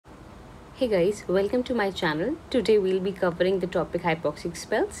Hey guys, welcome to my channel. Today we'll be covering the topic hypoxic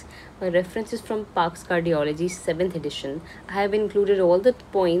spells. My reference is from Parkes Cardiology 7th edition. I have included all the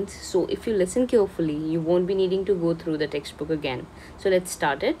points, so if you listen carefully, you won't be needing to go through the textbook again. So let's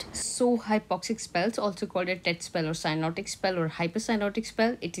start it. So hypoxic spells, also called a TET spell or cynotic spell or hypercynotic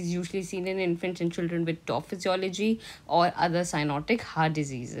spell, it is usually seen in infants and children with top physiology or other cynotic heart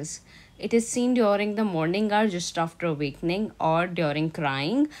diseases. It is seen during the morning hour just after awakening or during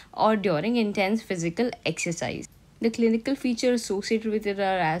crying or during intense physical exercise. The clinical features associated with it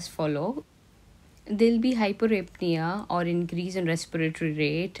are as follow. There'll be hyperapnea or increase in respiratory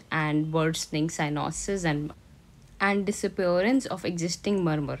rate and worsening cyanosis and disappearance of existing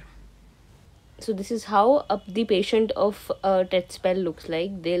murmur. So this is how the patient of a TET spell looks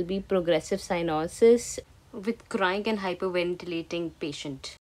like. There'll be progressive cyanosis with crying and hyperventilating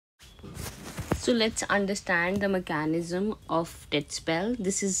patient. So let's understand the mechanism of TET spell.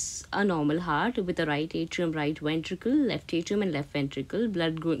 This is a normal heart with a right atrium, right ventricle, left atrium and left ventricle.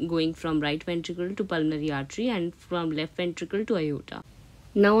 Blood going from right ventricle to pulmonary artery and from left ventricle to aorta.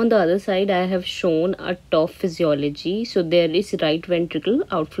 Now on the other side, I have shown a top physiology. So there is right ventricle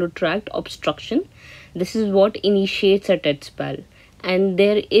outflow tract obstruction. This is what initiates a TET spell. And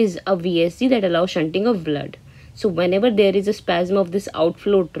there is a VSD that allows shunting of blood. So whenever there is a spasm of this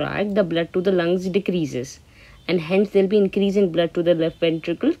outflow tract, the blood to the lungs decreases. And hence there will be increase in blood to the left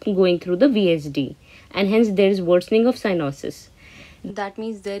ventricle going through the VSD. And hence there is worsening of cyanosis. That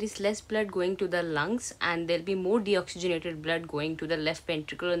means there is less blood going to the lungs and there will be more deoxygenated blood going to the left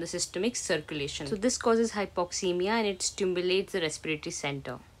ventricle in the systemic circulation. So this causes hypoxemia and it stimulates the respiratory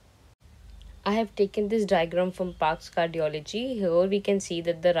center. I have taken this diagram from Parkes Cardiology. Here we can see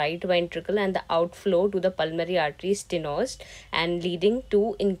that the right ventricle and the outflow to the pulmonary artery is stenosed and leading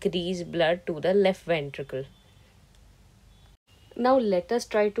to increased blood to the left ventricle. Now let us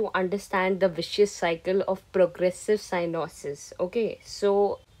try to understand the vicious cycle of progressive cyanosis. Okay,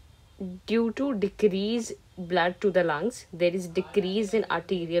 so due to decreased blood to the lungs, there is decrease in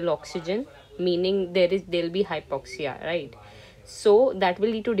arterial oxygen, meaning there'll be hypoxia, right? So that will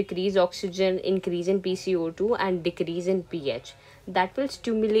lead to decreased oxygen, increase in PCO2 and decrease in pH. That will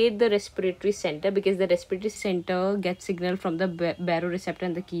stimulate the respiratory center because the respiratory center gets signal from the baroreceptor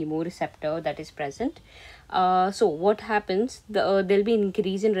and the chemoreceptor that is present. So what happens? There'll be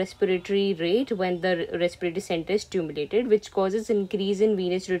increase in respiratory rate when the respiratory center is stimulated, which causes increase in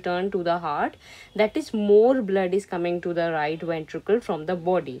venous return to the heart. That is, more blood is coming to the right ventricle from the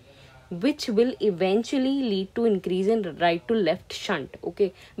body, which will eventually lead to increase in right to left shunt.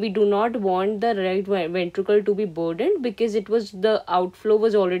 Okay, we do not want the right ventricle to be burdened because the outflow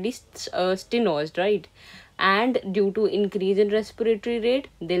was already stenosed, right? And due to increase in respiratory rate,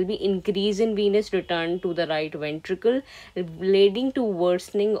 there will be increase in venous return to the right ventricle, leading to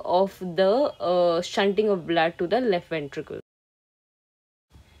worsening of the shunting of blood to the left ventricle.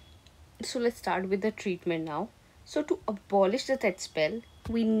 So let's start with the treatment now. So to abolish the TET spell,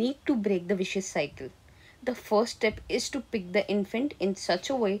 we need to break the vicious cycle. The first step is to pick the infant in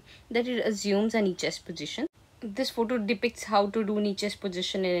such a way that it assumes a knee chest position. This photo depicts how to do knee chest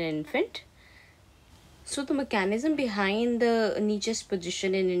position in an infant. So the mechanism behind the knee chest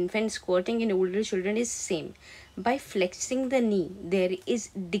position in infant squatting in older children is same. By flexing the knee, there is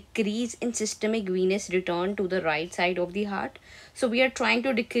decrease in systemic venous return to the right side of the heart. So we are trying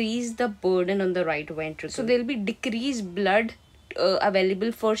to decrease the burden on the right ventricle. So there will be decreased blood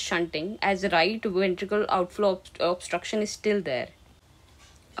available for shunting as right ventricle outflow obstruction is still there.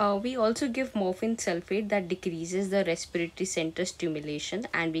 We also give morphine sulfate that decreases the respiratory center stimulation,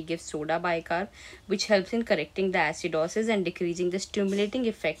 and we give soda bicarb which helps in correcting the acidosis and decreasing the stimulating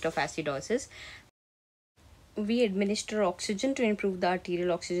effect of acidosis. We administer oxygen to improve the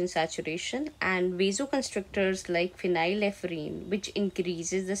arterial oxygen saturation, and vasoconstrictors like phenylephrine which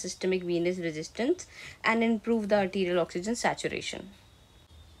increases the systemic venous resistance and improve the arterial oxygen saturation.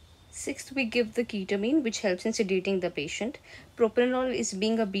 Sixth, we give the ketamine, which helps in sedating the patient. Propranolol is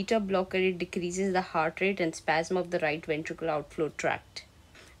being a beta blocker. It decreases the heart rate and spasm of the right ventricle outflow tract.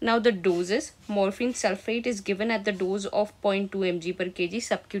 Now the doses. Morphine sulfate is given at the dose of 0.2 mg per kg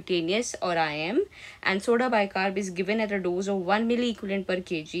subcutaneous or IM, and soda bicarb is given at a dose of 1 milliequivalent per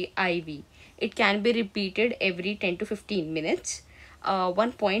kg IV. It can be repeated every 10 to 15 minutes.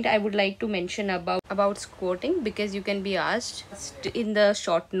 One point I would like to mention about squatting, because you can be asked in the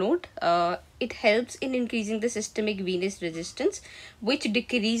short note. It helps in increasing the systemic venous resistance, which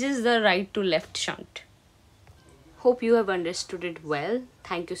decreases the right to left shunt. Hope you have understood it well.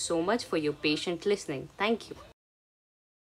 Thank you so much for your patient listening. Thank you.